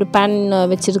மேலே ஒரு பேன்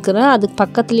வச்சுருக்கிறேன். அதுக்கு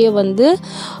பக்கத்துலேயே வந்து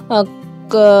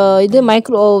இது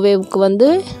மைக்ரோவேவுக்கு வந்து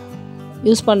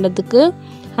யூஸ் பண்ணுறதுக்கு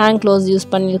ஹேங் க்ளோஸ்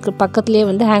யூஸ் பண்ணியிருக்கிறேன். பக்கத்துலேயே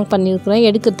வந்து ஹேங் பண்ணியிருக்கிறேன்,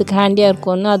 எடுக்கிறதுக்கு ஹேண்டியாக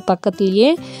இருக்கும்னு. அது பக்கத்துலேயே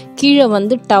கீழே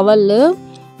வந்து டவலு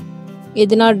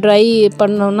எதுனா ட்ரை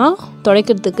பண்ணோன்னா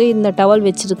துடைக்கிறதுக்கு இந்த டவல்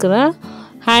வச்சுருக்கிறேன்.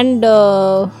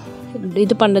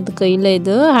 இது பண்ணுறதுக்கு இல்லை,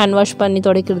 இது ஹேண்ட் வாஷ் பண்ணி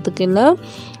துடைக்கிறதுக்கு இல்லை.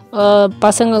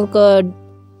 பசங்களுக்கு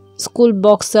ஸ்கூல்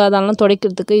பாக்ஸு அதெல்லாம்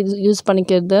துடைக்கிறதுக்கு இது யூஸ்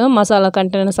பண்ணிக்கிறது. மசாலா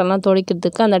கண்டெய்னர்ஸ் எல்லாம்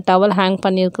துடைக்கிறதுக்கு அந்த டவல் ஹேங்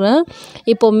பண்ணியிருக்கிறேன்.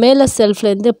 இப்போது மேலே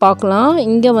செல்ஃப்லேருந்து பார்க்கலாம்.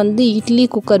 இங்கே வந்து இட்லி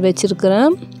குக்கர் வச்சுருக்கிறேன்.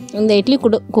 இந்த இட்லி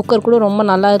குக்கர் கூட ரொம்ப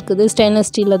நல்லா இருக்குது.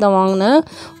 ஸ்டெயின்லெஸ் ஸ்டீலில் தான் வாங்கினேன்.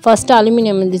 ஃபஸ்ட்டு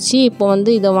அலுமினியம் இருந்துச்சு, இப்போ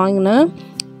வந்து இதை வாங்கினேன்.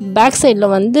 பேக்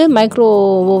சைடில் வந்து மைக்ரோ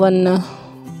ஓவன்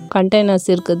கண்டெய்னர்ஸ்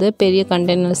இருக்குது, பெரிய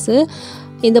கண்டெய்னர்ஸு.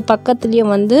 இந்த பக்கத்துலேயே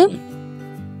வந்து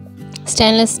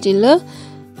ஸ்டெயின்லெஸ் ஸ்டீலு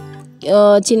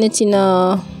சின்ன சின்ன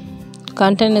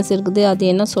கண்டெய்னர்ஸ் இருக்குது. அது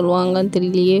என்ன சொல்லுவாங்கன்னு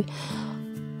தெரியலையே.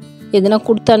 எதுனா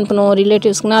கொடுத்து அனுப்பணும்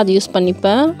ரிலேட்டிவ்ஸ்க்குனா அது யூஸ்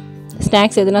பண்ணிப்பேன்.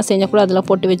 ஸ்நாக்ஸ் எதுனா செஞ்சால் கூட அதில்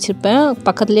போட்டு வச்சுருப்பேன்.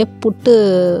 பக்கத்துலேயே புட்டு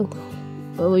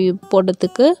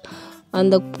போடுறதுக்கு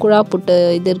அந்த குழா புட்டு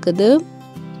இது இருக்குது.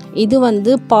 இது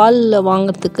வந்து பால்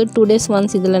வாங்கிறதுக்கு 2 days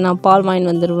ஒன்ஸ் இதில் நான் பால்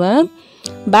வாங்கிட்டு வந்துடுவேன்.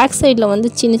 பேக் சைடில் வந்து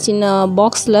சின்ன சின்ன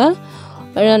பாக்ஸில்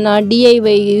நான்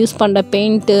டிஐவை யூஸ் பண்ணுற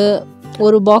பெயிண்ட்டு,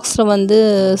 ஒரு பாக்ஸில் வந்து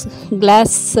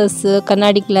கிளாஸஸ்ஸு,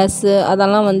 கண்ணாடி கிளாஸு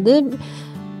அதெல்லாம் வந்து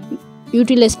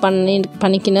யூட்டிலைஸ்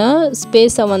பண்ணிக்கினேன்.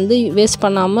 ஸ்பேஸை வந்து வேஸ்ட்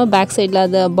பண்ணாமல் பேக் சைடில்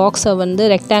அந்த பாக்ஸை வந்து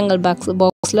ரெக்டாங்கிள்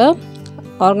பாக்ஸில்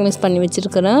ஆர்கனைஸ் பண்ணி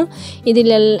வச்சுருக்கிறேன்.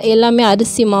 இதில் எல்லாமே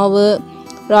அரிசி மாவு,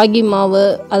 ராகி மாவு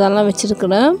அதெல்லாம்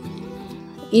வச்சுருக்கிறேன்.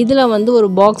 இதில் வந்து ஒரு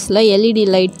பாக்ஸில் எல்இடி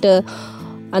லைட்டு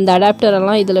அந்த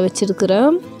அடாப்டரெல்லாம் இதில்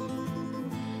வச்சுருக்கிறேன்.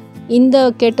 இந்த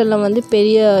கேட்டலில் வந்து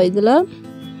பெரிய இதில்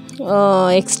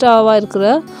எக்ஸ்ட்ராவாக இருக்கிற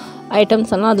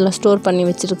ஐட்டம்ஸ் எல்லாம் அதில் ஸ்டோர் பண்ணி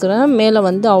வச்சுருக்கிறேன். மேலே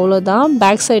வந்து அவ்வளோதான்.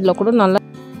 பேக் சைடில் கூட நல்லா.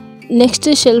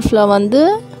 நெக்ஸ்ட்டு ஷெல்ஃபில் வந்து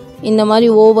இந்த மாதிரி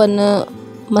ஓவனு,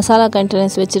 மசாலா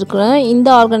கண்டெய்னர்ஸ் வச்சுருக்கிறேன். இந்த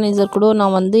ஆர்கனைசர் கூட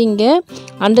நான் வந்து இங்கே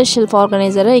அண்டர் ஷெல்ஃப்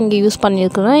ஆர்கனைசரை இங்கே யூஸ்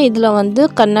பண்ணியிருக்கிறேன். இதில் வந்து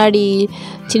கண்ணாடி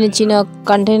சின்ன சின்ன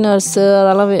கண்டெய்னர்ஸு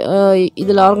அதெல்லாம்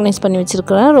இதில் ஆர்கனைஸ் பண்ணி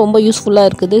வச்சுருக்கிறேன். ரொம்ப யூஸ்ஃபுல்லாக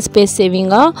இருக்குது, ஸ்பேஸ்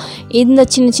சேவிங்காக. இந்த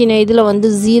சின்ன சின்ன இதில் வந்து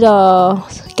ஜீரா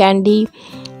கேண்டி,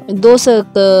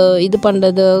 தோசைக்கு இது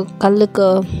பண்ணுறது, கல்லுக்கு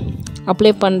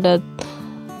அப்ளை பண்ணுறது,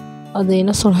 அது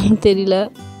என்ன சொல்லணும்னு தெரியல,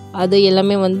 அது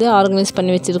எல்லாமே வந்து ஆர்கனைஸ்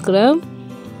பண்ணி வச்சுருக்கிறேன்.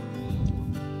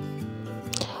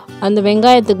 அந்த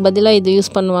வெங்காயத்துக்கு பதிலாக இது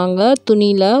யூஸ் பண்ணுவாங்க.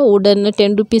 துணியில் உடனே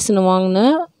 10 rupeesன்னு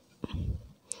வாங்கினேன்.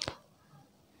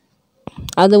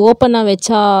 அது ஓப்பனாக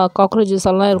வச்சா காக்ரோச்சஸ்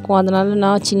எல்லாம் இருக்கும். அதனால்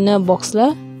நான் சின்ன பாக்ஸில்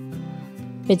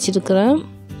வச்சுருக்கிறேன்.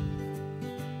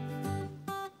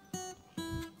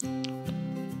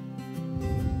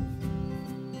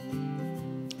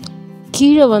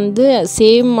 கீழே வந்து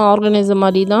சேம் ஆர்கனைசர்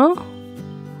மாதிரி தான்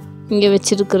இங்கே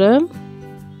வச்சுருக்கிறேன்.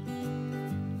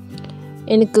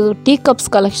 எனக்கு டீ கப்ஸ்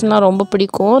கலெக்ஷன்லாம் ரொம்ப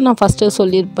பிடிக்கும். நான் ஃபஸ்ட்டு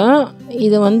சொல்லியிருப்பேன்.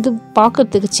 இது வந்து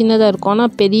பார்க்குறதுக்கு சின்னதாக இருக்கும்,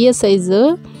 ஆனால் பெரிய சைஸு.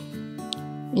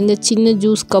 இந்த சின்ன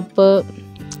ஜூஸ் கப்பு,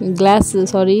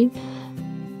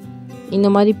 இந்த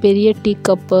மாதிரி பெரிய டீ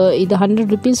கப்பு, இது 100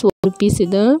 rupees ஒரு பீஸ்.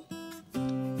 இது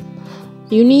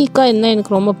யூனிக்காக இருந்தால்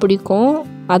எனக்கு ரொம்ப பிடிக்கும்.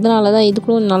 அதனால தான்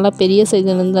இதுக்கும் நல்லா பெரிய சைஸ்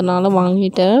இருந்ததுனால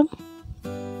வாங்கிட்டேன்.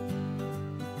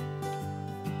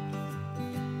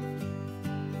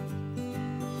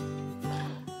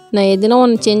 நான் எதுனா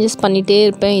ஒன்று சேஞ்சஸ் பண்ணிகிட்டே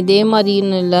இருப்பேன். இதே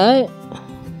மாதிரின்னு இல்லை,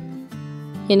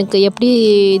 எனக்கு எப்படி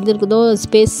இது இருக்குதோ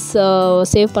ஸ்பேஸ்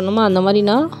சேவ் பண்ணுமோ அந்த மாதிரி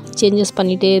நான் சேஞ்சஸ்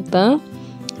பண்ணிகிட்டே இருப்பேன்.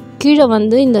 கீழே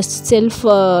வந்து இந்த செல்ஃப்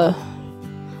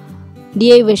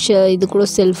டிஐவை இது கூட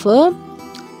செல்ஃபு,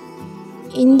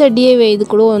 இந்த டிஐவை இது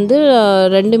கூட வந்து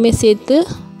ரெண்டுமே சேர்த்து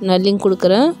நான் லிங்க்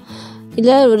கொடுக்குறேன்.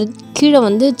 இதில் ஒரு கீழே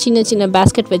வந்து சின்ன சின்ன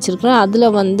பேஸ்கெட் வச்சுருக்கிறேன்.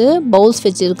 அதில் வந்து பவுல்ஸ்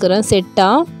வச்சுருக்கிறேன்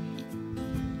செட்டாக.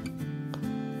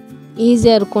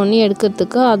 ஈஸியாக இருக்கும்னு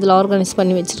எடுக்கிறதுக்கு அதில் ஆர்கனைஸ்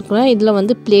பண்ணி வச்சுருக்கிறேன். இதில்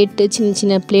வந்து பிளேட்டு, சின்ன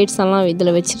சின்ன பிளேட்ஸ் எல்லாம்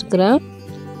இதில் வச்சுருக்கிறேன்.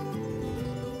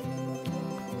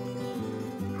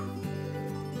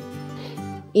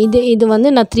 இது வந்து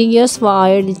நான் 3 years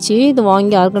ஆகிடுச்சு இது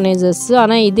வாங்கி ஆர்கனைசர்ஸ்.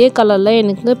 ஆனால் இதே கலரில்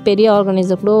எனக்கு பெரிய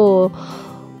ஆர்கனைசர் கூட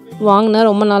வாங்கினேன்.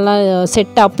 ரொம்ப நல்லா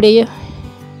செட், அப்படியே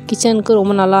கிச்சனுக்கு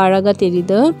ரொம்ப நல்லா அழகாக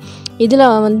தெரியுது.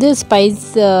 இதில் வந்து ஸ்பைஸ்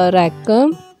ரேக்கு,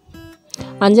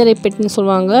 அஞ்சரை பெட்டின்னு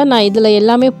சொல்லுவாங்க. நான் இதில்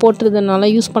எல்லாமே போட்டுறதுனால,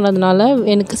 யூஸ் பண்ணதுனால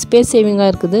எனக்கு ஸ்பேஸ் சேவிங்காக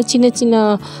இருக்குது. சின்ன சின்ன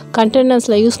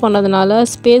கண்டெய்னர்ஸில் யூஸ் பண்ணதுனால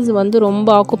ஸ்பேஸ் வந்து ரொம்ப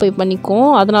ஆக்குப்பை பண்ணிக்கும்.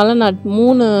 அதனால் நான்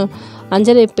 3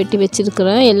 அஞ்சரை பெட்டி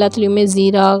வச்சுருக்கிறேன். எல்லாத்துலேயுமே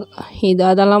ஜீரா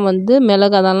அதெல்லாம் வந்து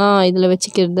மிளகு அதெல்லாம் இதில்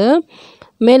வச்சுக்கிறது.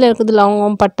 மேலே இருக்கிறது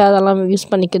லவங்கம், பட்டை அதெல்லாம் யூஸ்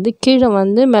பண்ணிக்கிறது. கீழே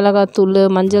வந்து மிளகாத்தூள்,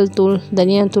 மஞ்சள் தூள்,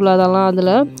 தனியாத்தூள் அதெல்லாம்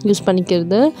அதில் யூஸ்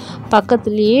பண்ணிக்கிறது.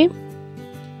 பக்கத்துலேயே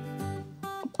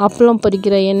அப்பளம்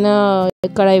பொரிக்கிற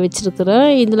எண்ணெய் கடாய் வச்சுருக்கிறேன்.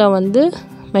 இதில் வந்து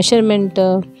மெஷர்மெண்ட்டு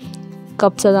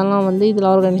கப்ஸ் அதெல்லாம் வந்து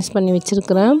இதில் ஆர்கனைஸ் பண்ணி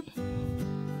வச்சுருக்கிறேன்.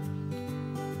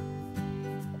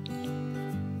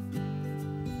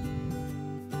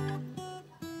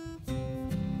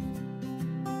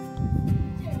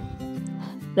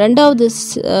 ரெண்டாவது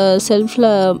செல்ஃபில்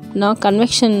நான்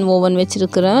கன்வெக்ஷன் ஓவன்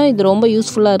வச்சுருக்கிறேன். இது ரொம்ப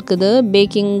யூஸ்ஃபுல்லாக இருக்குது.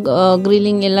 பேக்கிங்,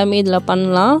 கிரில்லிங் எல்லாமே இதில்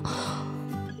பண்ணலாம்.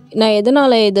 நான்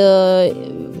எதனால் இது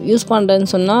யூஸ் பண்ணுறேன்னு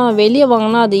சொன்னால், வெளியே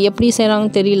வாங்கினா அது எப்படி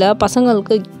செய்கிறாங்கன்னு தெரியல.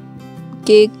 பசங்களுக்கு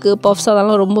கேக்கு, பஃப்ஸ்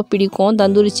அதெல்லாம் ரொம்ப பிடிக்கும்,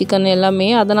 தந்தூரி சிக்கன் எல்லாமே.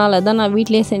 அதனால தான் நான்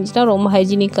வீட்டிலே செஞ்சுட்டா ரொம்ப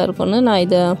ஹைஜீனிக்காக இருக்கும்னு நான்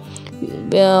இதை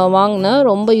வாங்கினேன்.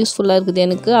 ரொம்ப யூஸ்ஃபுல்லாக இருக்குது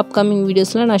எனக்கு. அப்கமிங்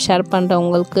வீடியோஸில் நான் ஷேர் பண்ணுறேன்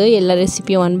உங்களுக்கு எல்லா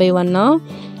ரெசிபியும் 1 by 1.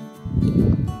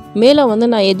 மேலே வந்து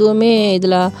நான் எதுவுமே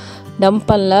இதில் டம்ப்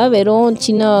பண்ணல, வெறும்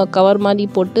சின்ன கவர் மாதிரி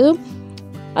போட்டு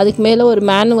அதுக்கு மேலே ஒரு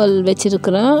மேனுவல்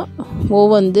வச்சுருக்கிறேன்.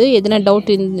 வந்து எதனா டவுட்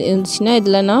இருந்துச்சுன்னா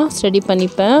இதில் நான் ஸ்டடி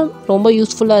பண்ணிப்பேன். ரொம்ப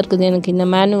யூஸ்ஃபுல்லாக இருக்குது எனக்கு இந்த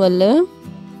மேனுவல்.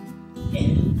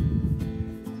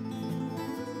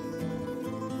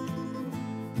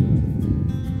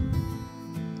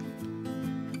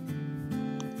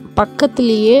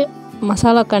 பக்கத்துலேயே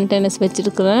மசாலா கண்டெய்னர்ஸ்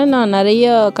வச்சுருக்கிறேன். நான் நிறைய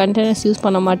கண்டெய்னர்ஸ் யூஸ்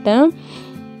பண்ண மாட்டேன்.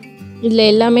 இதில்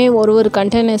எல்லாமே ஒரு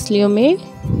கண்டெய்னர்ஸ்லேயுமே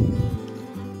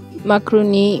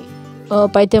மக்ருனி,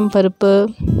 பைத்தம் பருப்பு,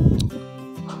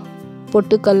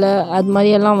 பொட்டுக்கடலை அது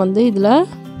மாதிரியெல்லாம் வந்து இதில்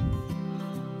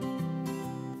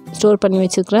ஸ்டோர் பண்ணி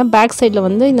வச்சுருக்கிறேன். பேக் சைடில்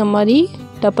வந்து இந்த மாதிரி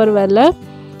டப்பர்வேரில்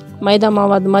மைதா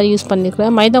மாவு அது மாதிரி யூஸ்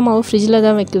பண்ணியிருக்கிறேன். மைதா மாவு ஃப்ரிட்ஜில்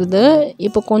தான் வைக்கிறது.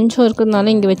 இப்போ கொஞ்சம்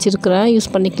இருக்கிறதுனால இங்கே வச்சுருக்கிறேன்,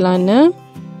 யூஸ் பண்ணிக்கலான்னு.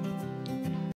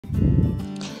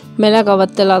 மிளகாய்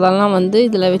வத்தல் அதெல்லாம் வந்து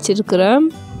இதில் வச்சுருக்கிறேன்.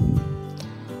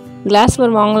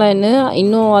 கிளாஸ்வேர் வாங்கலான்னு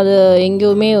இன்னும் அது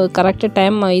எங்கேயுமே கரெக்டாக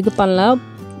டைம் இது பண்ணல,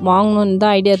 வாங்கணுன்னு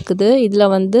தான் ஐடியா இருக்குது.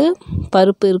 இதில் வந்து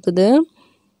பருப்பு இருக்குது.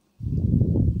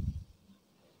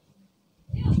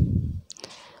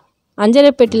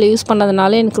 அஞ்சரை பெட்டியில் யூஸ்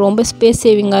பண்ணதுனால எனக்கு ரொம்ப ஸ்பேஸ்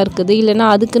சேவிங்காக இருக்குது. இல்லைன்னா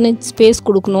அதுக்குன்னு ஸ்பேஸ்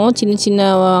கொடுக்கணும் சின்ன சின்ன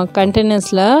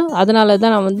கண்டெய்னர்ஸில். அதனால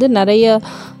தான் நான் வந்து நிறைய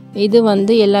இது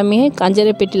வந்து எல்லாமே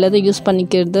அஞ்சரை பெட்டியில் தான் யூஸ்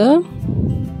பண்ணிக்கிறது.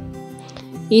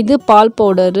 இது பால்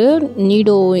பவுடரு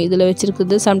நீடோ இதில்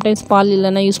வச்சுருக்குது. சம்டைம்ஸ் பால்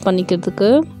இல்லைன்னா யூஸ் பண்ணிக்கிறதுக்கு.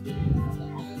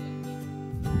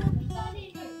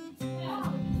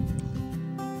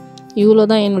 இவ்வளோ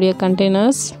தான் என்னுடைய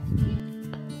கண்டெய்னர்ஸ்.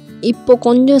 இப்போ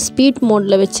கொஞ்சம் ஸ்பீட்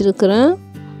மோடில் வச்சுருக்கிறேன்.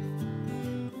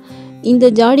 இந்த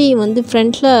ஜாடி வந்து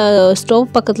ஃப்ரண்ட்டில் ஸ்டவ்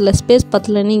பக்கத்தில் ஸ்பேஸ்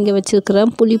பத்தலைன்னு இங்கே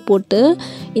வச்சுருக்கிறேன் புளி போட்டு.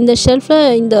 இந்த ஷெல்ஃபில்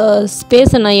இந்த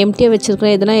ஸ்பேஸை நான் எம்டியாக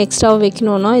வச்சுருக்கிறேன். எதனா எக்ஸ்ட்ராவாக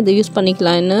வைக்கணுன்னா இதை யூஸ்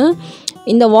பண்ணிக்கலான்னு.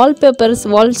 இந்த வால்பேப்பர்ஸ்,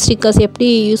 வால் ஸ்டிக்கர்ஸ் எப்படி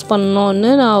யூஸ் பண்ணணுன்னு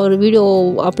நான் ஒரு வீடியோ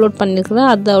அப்லோட் பண்ணியிருக்கிறேன்.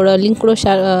 அதோட லிங்க் கூட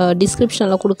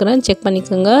டிஸ்கிரிப்ஷனில் கொடுக்குறேன், செக்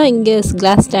பண்ணிக்கோங்க. இங்கே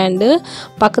கிளாஸ் ஸ்டாண்டு,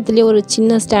 பக்கத்துலேயே ஒரு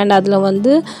சின்ன ஸ்டாண்ட், அதில்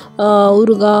வந்து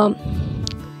ஊறுகாய்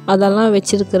அதெல்லாம்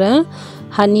வச்சுருக்கிறேன்.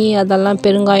 ஹனி அதெல்லாம்,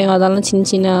 பெருங்காயம் அதெல்லாம் சின்ன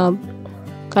சின்ன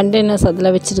கண்டெய்னர்ஸ்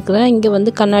அதில் வச்சுருக்கிறேன். இங்கே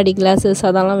வந்து கண்ணாடி கிளாஸஸ்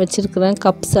அதெல்லாம் வச்சுருக்கிறேன்,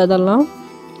 கப்ஸ் அதெல்லாம்.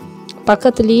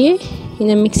 பக்கத்துலேயே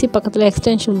இந்த மிக்ஸி பக்கத்தில்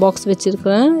எக்ஸ்டென்ஷன் பாக்ஸ்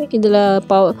வச்சுருக்கிறேன். இதில்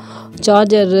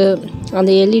சார்ஜரு,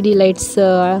 அந்த எல்இடி லைட்ஸ்,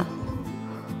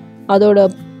 அதோட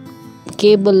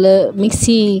கேபிள்,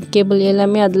 மிக்ஸி கேபிள்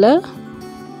எல்லாமே அதில்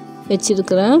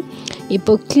வச்சுருக்கிறேன்.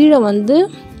 இப்போ கீழே வந்து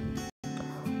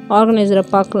ஆர்கனைசரை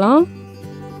பார்க்கலாம்.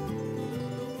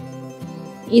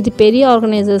 இது பெரிய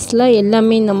ஆர்கனைசர்ஸில்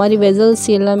எல்லாமே இந்த மாதிரி வெசல்ஸ்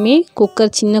எல்லாமே,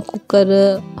 குக்கர், சின்ன குக்கரு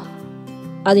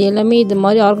அது எல்லாமே இது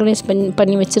மாதிரி ஆர்கனைஸ்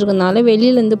பண்ணி வச்சுருக்கனால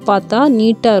வெளியிலேருந்து பார்த்தா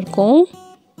நீட்டாக இருக்கும்.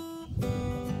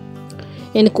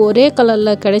 எனக்கு ஒரே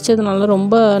கலரில் கிடைச்சதுனால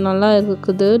ரொம்ப நல்லா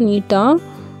இருக்குது, நீட்டாக.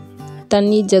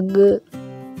 தண்ணி ஜக்கு,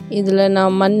 இதில்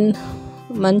நான்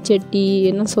மண் சட்டி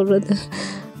என்ன சொல்கிறது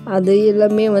அது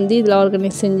எல்லாமே வந்து இதில்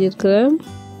ஆர்கனைஸ் செஞ்சுருக்கிறேன்.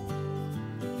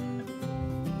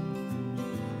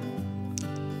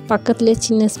 பக்கத்துலேயே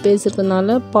சின்ன ஸ்பேஸ்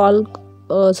இருக்கிறதுனால பால்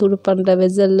சூடு பண்ணுற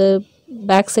வெசல்,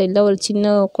 பேக் சைடில் ஒரு சின்ன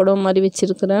குடம் மாதிரி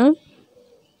வச்சுருக்கிறேன்.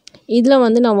 இதில்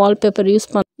வந்து நான் வால்பேப்பர்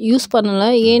யூஸ் பண்ணலை,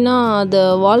 ஏன்னா அது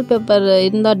வால்பேப்பர்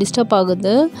இருந்தால் டிஸ்டர்ப்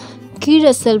ஆகுது.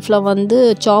 கீழே செல்ஃபில் வந்து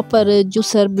சாப்பரு,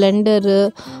 juicer, blender,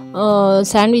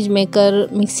 sandwich maker,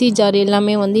 mixie jar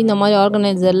எல்லாமே வந்து இந்த மாதிரி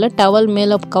ஆர்கனைசரில் டவல்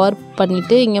மேலே கவர்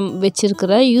பண்ணிவிட்டு இங்கே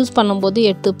வச்சுருக்கிறேன். யூஸ் பண்ணும்போது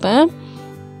எடுத்துப்பேன்.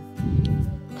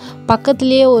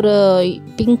 பக்கத்துலேயே ஒரு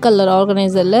pink colour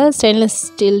ஆர்கனைசரில் stainless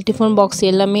steel tiffin box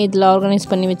எல்லாமே இதில் ஆர்கனைஸ்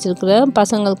பண்ணி வச்சுருக்கிறேன்.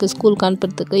 பசங்களுக்கு ஸ்கூலுக்கு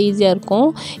அனுப்புறதுக்கு ஈஸியாக இருக்கும்.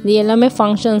 இது எல்லாமே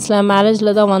ஃபங்க்ஷன்ஸில்,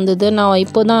 மேரேஜில் தான் வந்தது. நான்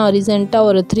இப்போ தான் ரீசெண்டாக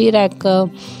ஒரு 3 ரேக்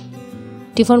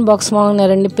டிஃபன் பாக்ஸ்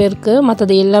வாங்கினேன் 2 பேருக்கு.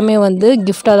 மற்றது எல்லாமே வந்து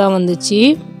கிஃப்டாக தான் வந்துச்சு.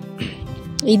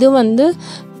 இது வந்து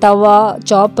தவா,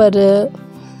 சாப்பரு,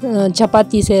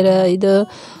 சப்பாத்தி செய்கிற இது,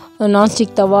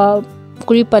 நான்ஸ்டிக் தவா,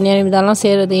 குழிப்பணியாரம் இதெல்லாம்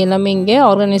செய்கிறது எல்லாமே இங்கே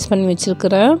ஆர்கனைஸ் பண்ணி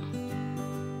வச்சுருக்கிறேன்.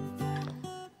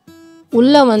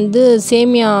 உள்ளே வந்து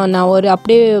சேமியா நான் ஒரு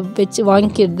அப்படியே வச்சு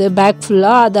வாங்கிக்கிறது, பேக்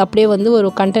ஃபுல்லாக அது அப்படியே வந்து ஒரு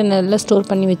கண்டெய்னரில் ஸ்டோர்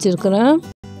பண்ணி வச்சுருக்கிறேன்.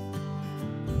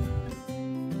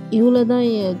 இவ்வளோ தான்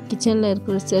கிச்சனில்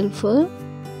இருக்கிற செல்ஃபு.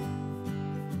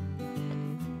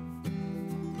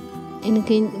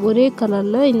 எனக்கு ஒரே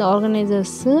கலரில் இந்த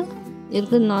ஆர்கனைசர்ஸு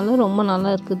இருக்கிறதுனால ரொம்ப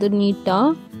நல்லா இருக்குது,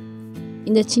 நீட்டாக.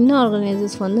 இந்த சின்ன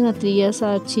ஆர்கனைசர்ஸ் வந்து நான் 3 இயர்ஸ்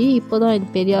ஆச்சு. இப்போ தான் இது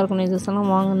பெரிய ஆர்கனைசர்ஸ் எல்லாம்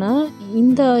வாங்கினேன்.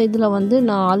 இந்த இதில் வந்து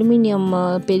நான் அலுமினியம்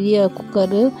பெரிய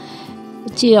cooker,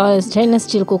 stainless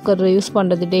steel cooker use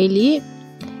பண்ணுறது டெய்லி.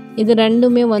 இது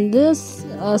ரெண்டுமே வந்து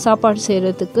சாப்பாடு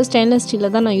செய்கிறதுக்கு ஸ்டெயின்லெஸ்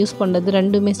ஸ்டீலில் தான் நான் யூஸ் பண்ணுறது.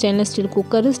 ரெண்டுமே stainless steel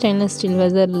cooker, stainless steel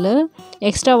வெசரில்.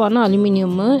 எக்ஸ்ட்ராவான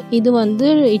அலுமினியம்மு. இது வந்து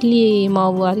இட்லி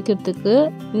மாவு அரைக்கிறதுக்கு,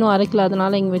 இன்னும் அரைக்கல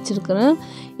அதனால் இங்கே வச்சுருக்கிறேன்.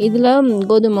 இதில்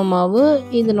கோதுமை மாவு.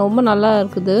 இது ரொம்ப நல்லா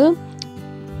இருக்குது,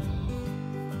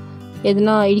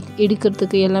 எதுனா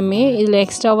இடிக்கிறதுக்கு எல்லாமே. இதில்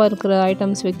எக்ஸ்ட்ராவாக இருக்கிற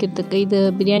ஐட்டம்ஸ் வைக்கிறதுக்கு. இது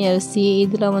பிரியாணி அரிசி,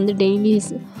 இதில் வந்து டெய்லி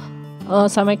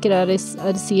சமைக்கிற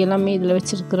அரிசி எல்லாமே இதில்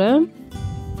வச்சுருக்கிறேன்.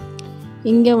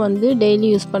 இங்கே வந்து டெய்லி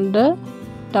யூஸ் பண்ணுற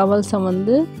டவல்ஸை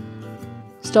வந்து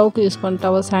ஸ்டவ்க்கு யூஸ் பண்ண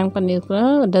டவல்ஸ் ஹேங்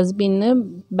பண்ணியிருக்கிறேன். டஸ்ட்பின்னு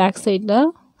பேக் சைடில்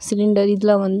சிலிண்டர்,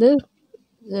 இதில் வந்து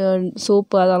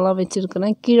சோப்பு அதெல்லாம்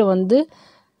வச்சுருக்கிறேன். கீழே வந்து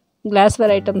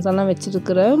கிளாஸ்வேர் ஐட்டம்ஸ் எல்லாம்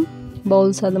வச்சுருக்கிறேன்,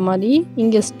 பவுல்ஸ் அது மாதிரி.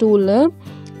 இங்கே ஸ்டூலு,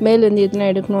 மேலேருந்து எதுனா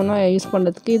எடுக்கணுன்னா யூஸ்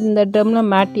பண்ணுறதுக்கு. இந்த ட்ரம்மில்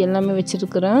மேட் எல்லாமே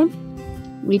வச்சுருக்கிறேன்,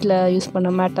 வீட்டில் யூஸ்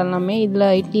பண்ண மேட் எல்லாமே. இதில்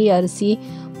இட்லி அரிசி,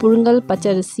 புழுங்கல்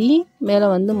பச்சரிசி, மேலே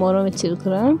வந்து முறம்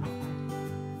வச்சுருக்கிறேன்.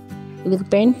 இதுக்கு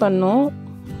பெயிண்ட் பண்ணோம்,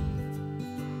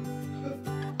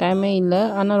 டைமே இல்லை,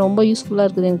 ஆனால் ரொம்ப யூஸ்ஃபுல்லாக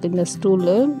இருக்குது எனக்கு இந்த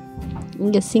ஸ்டூலு.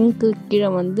 இங்கே சிங்க்கு கீழே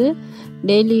வந்து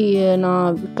டெய்லி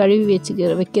நான் கழுவி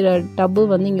வைக்கிற டப்பு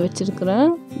வந்து இங்கே வச்சுருக்கிறேன்.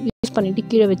 யூஸ் பண்ணிவிட்டு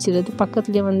கீழே வச்சுருது.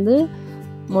 பக்கத்துலேயே வந்து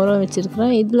முறம்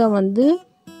வச்சுருக்கிறேன். இதில் வந்து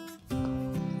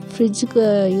ஃப்ரிட்ஜுக்கு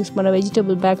யூஸ் பண்ண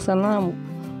வெஜிடபிள் பேக்ஸ் எல்லாம்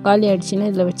காலி ஆகிடுச்சின்னா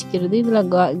இதில் வச்சுக்கிறது.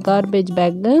 இதில் கார்பேஜ்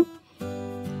பேக்கு,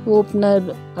 ஓப்பனர்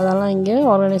அதெல்லாம் இங்கே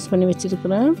ஆர்கனைஸ் பண்ணி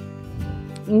வச்சுருக்கிறேன்.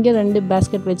 இங்கே 2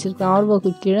 பேஸ்கெட் வச்சுருக்கேன்.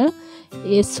 ஆர்வோக்கு கீழே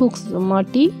ஹூக்ஸ்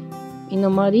மாட்டி இந்த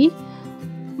மாதிரி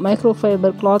மைக்ரோ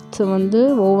ஃபைபர் கிளாத்ஸ் வந்து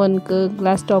ஓவனுக்கு,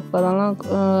 கிளாஸ் டாப் அதெல்லாம்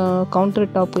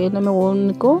கவுண்டர் டாப்பு எல்லாமே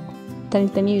ஓவனுக்கும்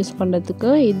தனித்தனியாக யூஸ்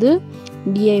பண்ணுறதுக்கு. இது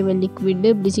டிஐவை liquid,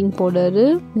 bleaching powder,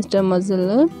 mister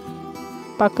muscle.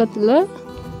 பக்கத்தில்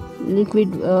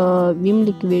liquid Vim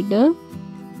liquid.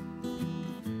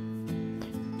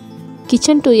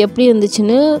 Kitchen tour எப்படி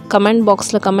இருந்துச்சுன்னு கமெண்ட்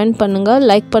பாக்ஸில் கமெண்ட் பண்ணுங்கள்,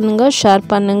 லைக் பண்ணுங்கள், ஷேர்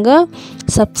பண்ணுங்கள்.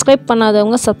 சப்ஸ்கிரைப்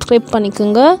பண்ணாதவங்க சப்ஸ்கிரைப்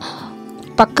பண்ணிக்கோங்க.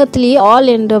 பக்கத்துலேயே ஆல்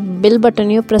என்ற பெல்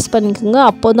பட்டனையும் ப்ரெஸ் பண்ணிக்கோங்க.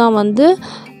 அப்போ தான் வந்து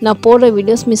நான் போடுற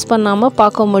வீடியோஸ் மிஸ் பண்ணாமல்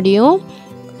பார்க்க முடியும்.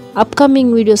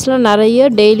 அப்கமிங் வீடியோஸில் நிறைய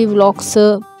daily விலாக்ஸு,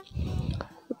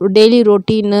 daily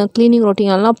routine, cleaning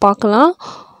routine எல்லாம் பார்க்கலாம்.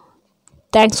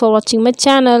 தேங்க்ஸ் ஃபார் வாட்சிங் மை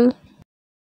சேனல்.